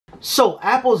So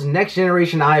Apple's next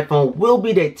generation iPhone will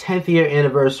be their 10th year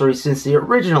anniversary since the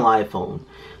original iPhone.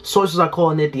 Sources are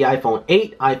calling it the iPhone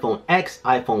 8, iPhone X,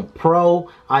 iPhone Pro,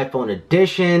 iPhone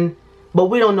Edition,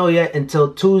 but we don't know yet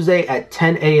until Tuesday at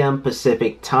 10 a.m.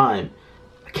 Pacific time.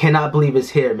 I cannot believe it's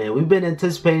here, man. We've been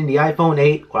anticipating the iPhone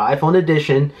 8 or iPhone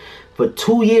Edition for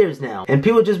 2 years now, and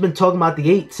people just been talking about the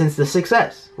 8 since the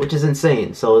 6S, which is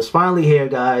insane. So it's finally here,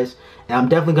 guys, and I'm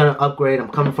definitely gonna upgrade. I'm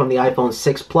coming from the iPhone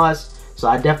 6 Plus, so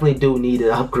I definitely do need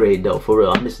an upgrade though, for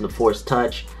real. I'm missing the Force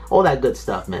Touch, all that good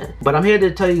stuff, man. But I'm here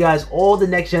to tell you guys all the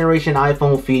next generation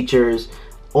iPhone features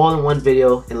all in one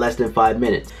video in less than 5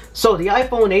 minutes. So the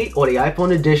iPhone 8 or the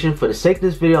iPhone Edition, for the sake of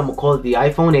this video, I'm gonna call it the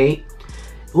iPhone 8,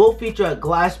 will feature a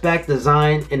glass back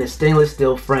design and a stainless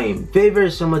steel frame,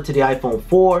 very similar to the iPhone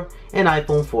 4 and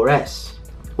iPhone 4S,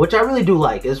 which I really do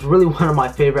like. It's really one of my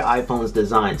favorite iPhone's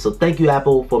designs, so thank you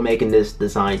Apple for making this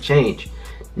design change.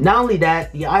 Not only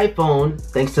that, the iPhone,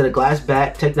 thanks to the glass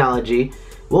back technology,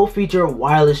 will feature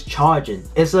wireless charging.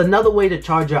 It's another way to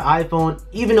charge your iPhone,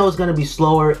 even though it's going to be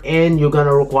slower and you're going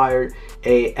to require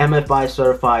a MFI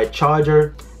certified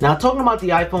charger. Now, talking about the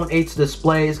iPhone 8's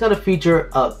display, it's going to feature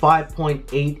a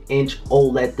 5.8 inch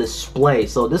OLED display.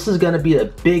 So this is going to be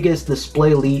the biggest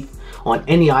display leap on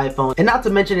any iPhone, and not to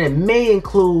mention it may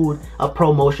include a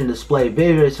ProMotion display,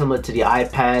 very similar to the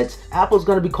iPads. Apple's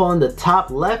going to be calling the top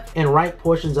left and right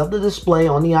portions of the display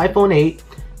on the iPhone 8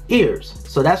 ears.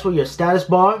 So that's where your status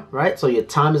bar, right? So your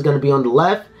time is going to be on the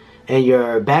left, and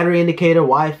your battery indicator,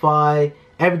 Wi-Fi,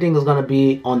 everything is going to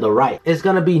be on the right. It's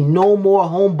going to be no more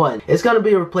home button. It's going to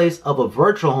be a replace of a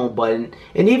virtual home button,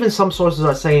 and even some sources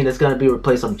are saying it's going to be a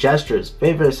replace of gestures,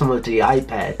 very similar to the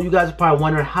iPad. You guys are probably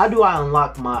wondering, how do I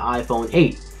unlock my iPhone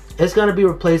 8? It's going to be a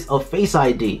replace of Face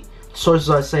ID.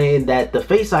 Sources are saying that the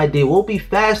Face ID will be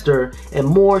faster and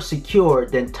more secure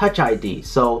than Touch ID.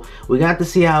 So we're going to have to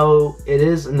see how it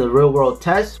is in the real world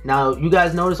test. Now, you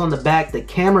guys notice on the back, the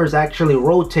camera is actually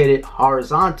rotated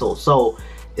horizontal. So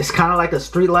it's kind of like a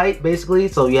street light, basically.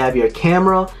 So you have your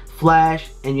camera,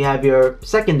 flash, and you have your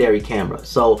secondary camera.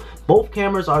 So both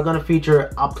cameras are going to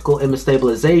feature optical image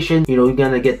stabilization. You know, you're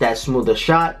going to get that smoother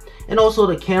shot. And also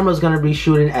the camera is going to be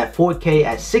shooting at 4K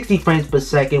at 60 frames per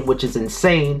second, which is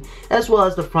insane, as well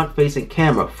as the front facing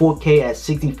camera, 4K at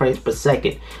 60 frames per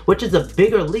second, which is a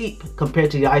bigger leap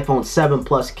compared to the iPhone 7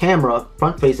 Plus camera,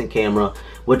 front facing camera,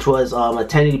 which was a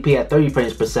 1080p at 30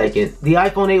 frames per second. The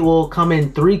iPhone 8 will come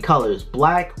in 3 colors,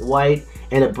 black, white,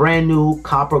 and a brand new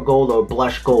copper gold or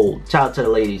blush gold. Shout out to the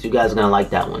ladies, you guys are gonna like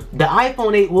that one. The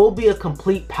iPhone 8 will be a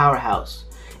complete powerhouse.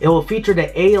 It will feature the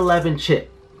A11 chip.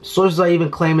 Sources are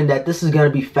even claiming that this is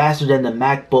going to be faster than the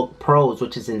MacBook Pros,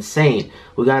 which is insane.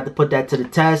 We're going to have to put that to the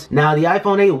test. Now, the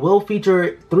iPhone 8 will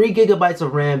feature 3 GB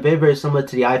of RAM, very similar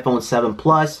to the iPhone 7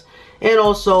 Plus. And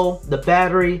also, the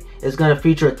battery is going to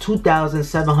feature a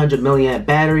 2,700 milliamp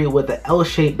battery with an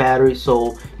L-shaped battery,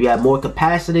 so you have more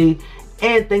capacity.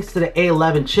 And thanks to the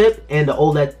A11 chip and the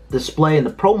OLED display and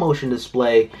the ProMotion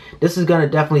display, this is going to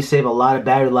definitely save a lot of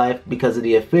battery life because of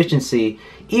the efficiency.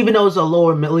 Even though it's a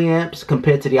lower milliamps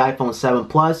compared to the iPhone 7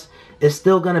 Plus, it's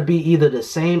still going to be either the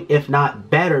same, if not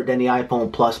better, than the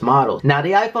iPhone Plus models. Now,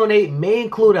 the iPhone 8 may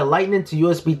include a Lightning to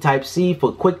USB Type-C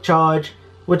for quick charge,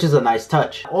 which is a nice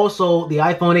touch. Also, the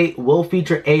iPhone 8 will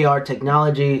feature AR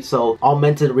technology, so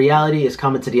augmented reality is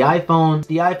coming to the iPhone.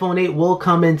 The iPhone 8 will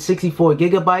come in 64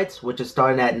 gigabytes, which is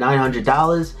starting at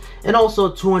 $900, and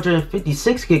also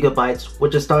 256 gigabytes,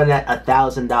 which is starting at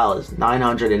 $1,000,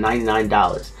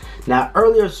 $999. Now,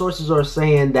 earlier sources are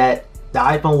saying that the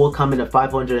iPhone will come in at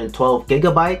 512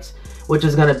 gigabytes, which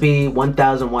is going to be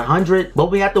 $1,100,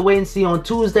 but we have to wait and see on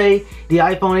Tuesday. The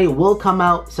iPhone 8 will come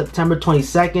out September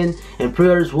 22nd, and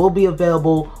pre-orders will be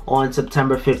available on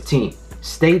September 15th.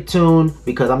 Stay tuned,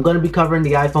 because I'm going to be covering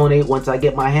the iPhone 8 once I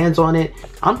get my hands on it.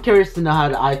 I'm curious to know how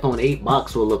the iPhone 8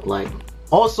 box will look like.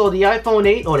 Also, the iPhone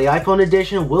 8 or the iPhone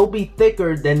Edition will be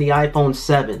thicker than the iPhone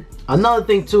 7. Another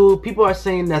thing too, people are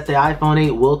saying that the iPhone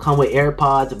 8 will come with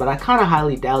AirPods, but I kind of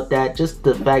highly doubt that, just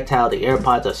the fact how the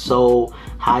AirPods are so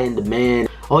high in demand.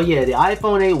 Oh yeah, the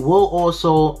iPhone 8 will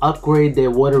also upgrade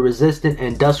their water resistant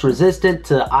and dust resistant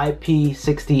to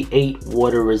IP68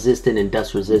 water resistant and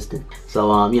dust resistant.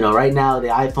 So you know, right now the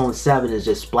iPhone 7 is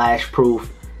just splash proof.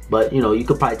 But, you know, you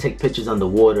could probably take pictures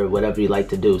underwater, whatever you like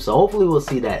to do. So hopefully we'll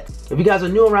see that. If you guys are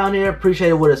new around here, appreciate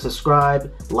it with a subscribe,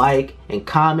 like, and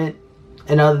comment.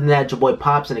 And other than that, your boy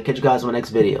Pops, and I'll catch you guys in my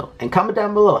next video. And comment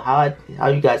down below how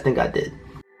you guys think I did.